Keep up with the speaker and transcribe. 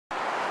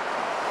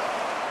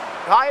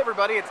Hi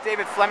everybody, it's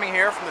David Fleming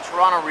here from the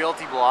Toronto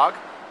Realty blog,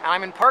 and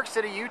I'm in Park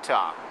City,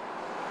 Utah,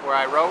 where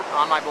I wrote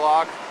on my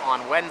blog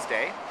on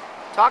Wednesday,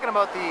 talking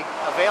about the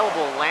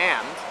available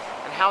land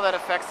and how that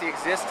affects the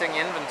existing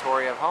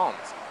inventory of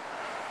homes.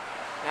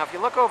 Now if you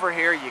look over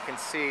here, you can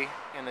see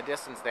in the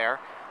distance there,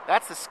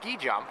 that's the ski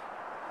jump,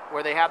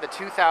 where they had the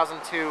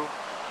 2002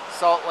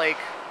 Salt Lake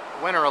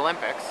Winter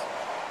Olympics.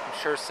 I'm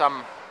sure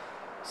some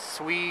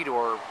Swede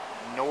or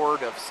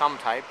Nord of some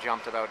type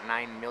jumped about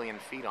 9 million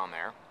feet on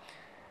there.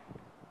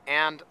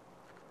 And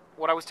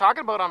what I was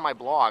talking about on my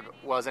blog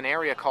was an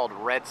area called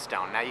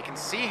Redstone. Now you can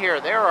see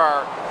here there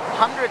are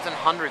hundreds and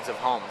hundreds of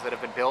homes that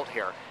have been built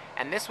here,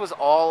 and this was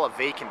all a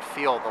vacant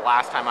field the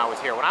last time I was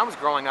here. When I was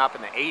growing up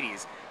in the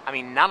 80s, I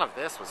mean, none of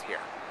this was here.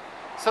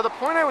 So the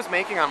point I was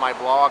making on my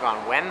blog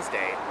on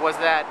Wednesday was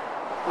that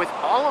with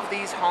all of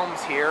these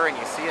homes here, and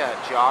you see a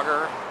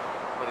jogger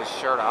with his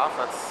shirt off,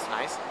 that's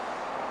nice,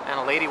 and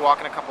a lady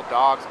walking a couple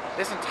dogs.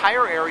 This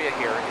entire area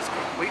here is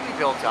completely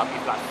built up.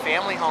 You've got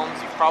family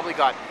homes, you've probably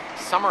got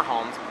summer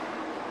homes,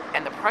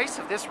 and the price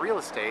of this real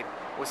estate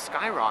was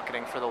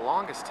skyrocketing for the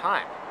longest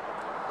time.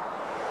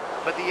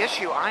 But the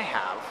issue I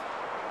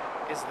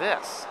have is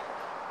this.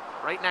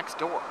 Right next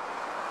door,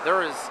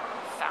 there is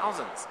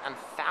thousands and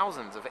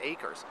thousands of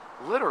acres,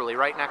 literally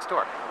right next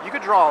door. You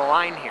could draw a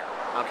line here,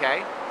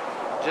 okay?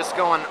 Just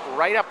going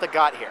right up the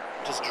gut here.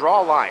 Just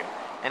draw a line.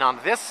 And on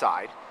this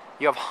side,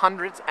 you have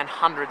hundreds and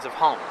hundreds of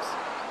homes.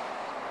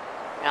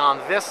 And on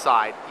this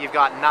side, you've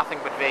got nothing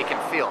but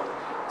vacant field.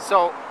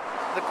 So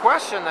the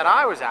question that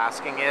I was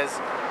asking is,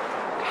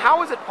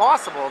 how is it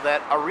possible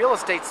that a real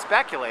estate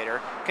speculator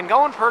can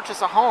go and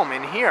purchase a home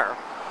in here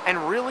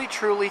and really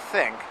truly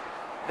think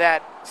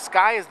that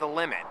sky is the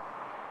limit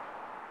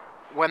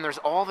when there's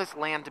all this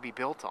land to be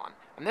built on?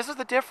 And this is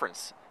the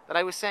difference that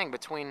I was saying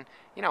between,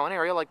 you know, an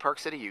area like Park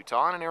City,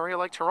 Utah, and an area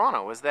like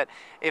Toronto, is that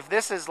if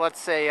this is, let's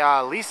say,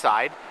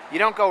 Leaside, you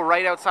don't go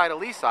right outside of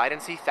Leaside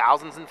and see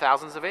thousands and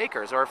thousands of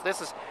acres. Or if this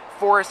is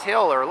Forest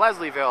Hill or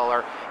Leslieville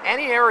or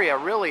any area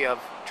really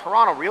of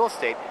Toronto real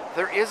estate,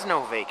 there is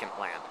no vacant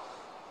land.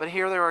 But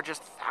here there are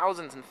just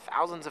thousands and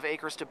thousands of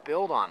acres to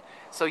build on.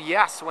 So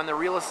yes, when the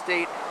real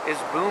estate is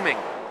booming,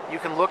 you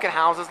can look at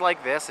houses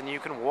like this and you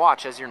can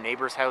watch as your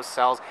neighbor's house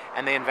sells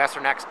and the investor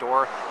next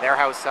door, their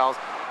house sells.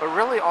 But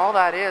really all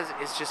that is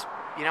just,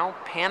 you know,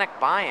 panic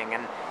buying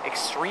and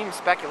extreme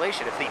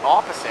speculation. It's the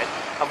opposite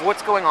of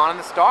what's going on in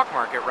the stock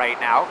market right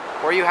now,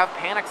 where you have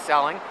panic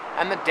selling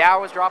and the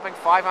Dow is dropping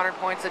 500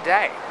 points a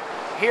day.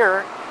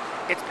 Here,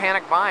 it's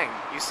panic buying.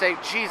 You say,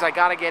 geez, I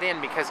gotta get in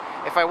because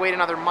if I wait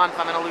another month,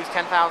 I'm gonna lose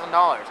 $10,000.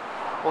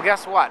 Well,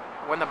 guess what?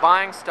 When the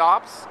buying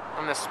stops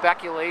and the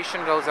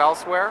speculation goes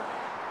elsewhere,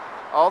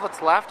 all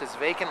that's left is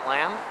vacant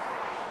land,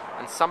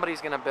 and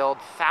somebody's gonna build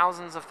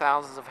thousands of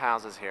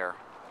houses here.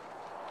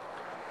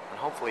 And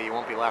hopefully you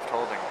won't be left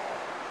holding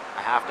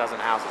a half dozen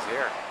houses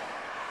here.